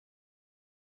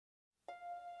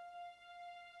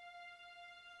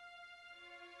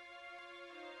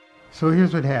So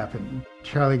here's what happened.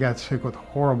 Charlie got sick with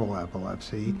horrible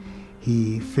epilepsy.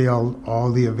 He failed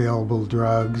all the available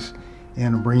drugs,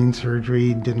 and brain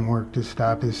surgery didn't work to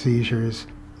stop his seizures.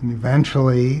 And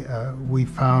eventually, we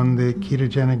found the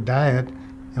ketogenic diet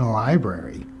in a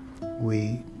library.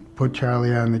 We put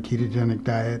Charlie on the ketogenic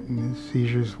diet, and his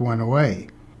seizures went away.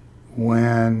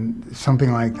 When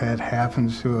something like that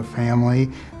happens to a family,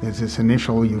 there's this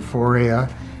initial euphoria,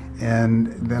 and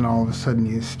then all of a sudden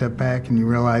you step back and you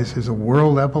realize there's a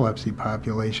world epilepsy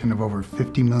population of over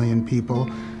 50 million people.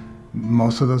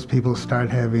 Most of those people start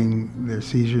having their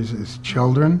seizures as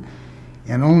children,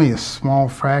 and only a small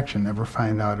fraction ever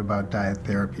find out about diet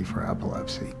therapy for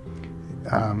epilepsy.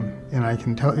 And I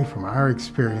can tell you from our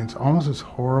experience, almost as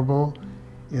horrible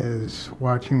as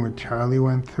watching what Charlie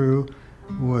went through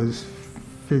was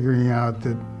figuring out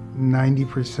that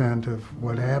 90% of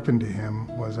what happened to him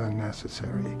was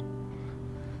unnecessary.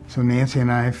 So Nancy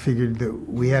and I figured that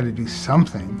we had to do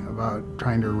something about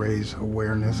trying to raise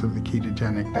awareness of the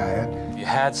ketogenic diet. You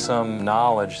had some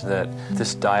knowledge that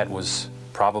this diet was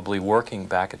probably working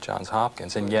back at Johns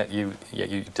Hopkins, and yet you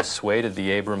dissuaded the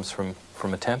Abrams from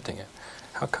attempting it.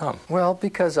 How come? Well,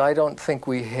 because I don't think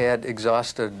we had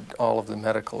exhausted all of the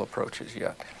medical approaches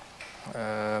yet.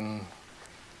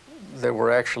 There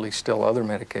were actually still other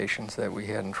medications that we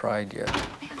hadn't tried yet.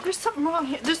 There's something wrong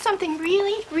here. There's something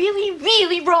really, really,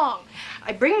 really wrong.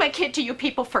 I bring my kid to you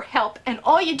people for help, and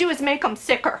all you do is make him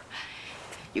sicker.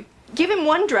 You give him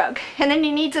one drug, and then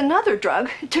he needs another drug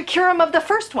to cure him of the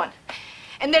first one.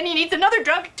 And then he needs another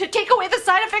drug to take away the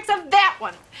side effects of that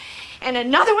one. And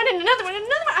another one, and another one, and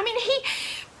another one. I mean,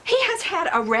 he has had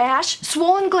a rash,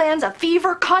 swollen glands, a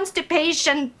fever,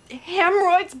 constipation,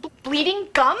 hemorrhoids, bleeding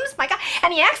gums, my God.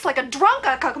 And he acts like a drunk,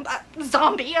 a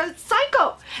zombie, a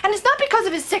psycho. And it's not because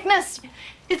of his sickness.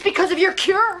 It's because of your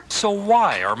cure. So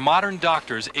why are modern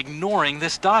doctors ignoring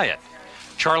this diet?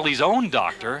 Charlie's own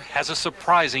doctor has a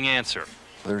surprising answer.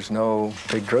 There's no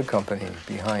big drug company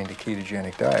behind a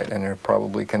ketogenic diet, and there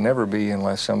probably can never be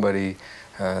unless somebody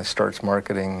starts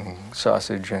marketing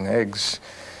sausage and eggs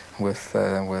with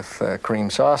cream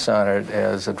sauce on it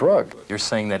as a drug. You're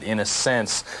saying that, in a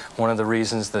sense, one of the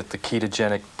reasons that the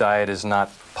ketogenic diet is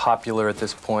not popular at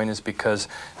this point is because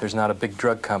there's not a big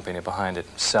drug company behind it,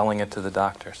 selling it to the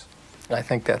doctors. I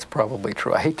think that's probably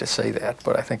true. I hate to say that,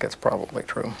 but I think that's probably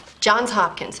true. Johns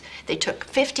Hopkins, they took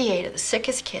 58 of the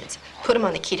sickest kids, put them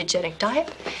on the ketogenic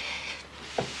diet,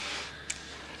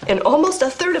 and almost a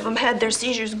third of them had their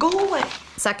seizures go away.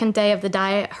 Second day of the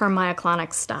diet, her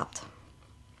myoclonics stopped.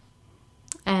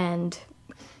 And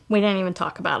we didn't even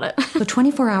talk about it. So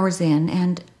 24 hours in,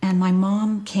 and my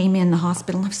mom came in the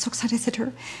hospital, and I was so excited. I said to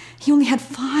her, he only had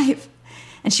 5.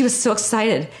 And she was so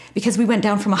excited because we went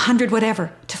down from 100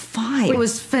 whatever to 5. It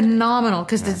was phenomenal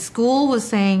because the school was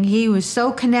saying he was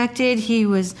so connected, he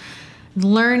was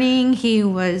learning, he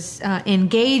was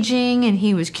engaging, and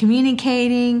he was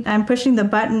communicating. I'm pushing the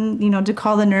button, to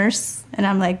call the nurse, and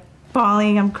I'm like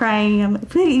bawling, I'm crying. I'm like,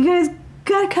 please, you guys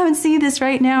gotta come and see this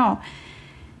right now.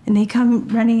 And they come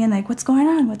running in like, what's going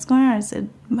on? What's going on? I said,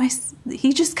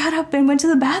 he just got up and went to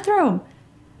the bathroom.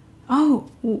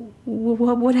 Oh,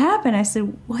 what happened? I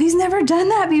said, well, he's never done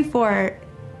that before.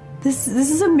 This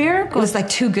is a miracle. It was like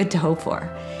too good to hope for.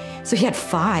 So he had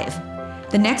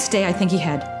 5. The next day, I think he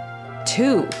had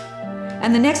 2.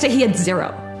 And the next day, he had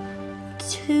 0.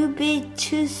 Too big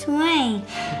to swing.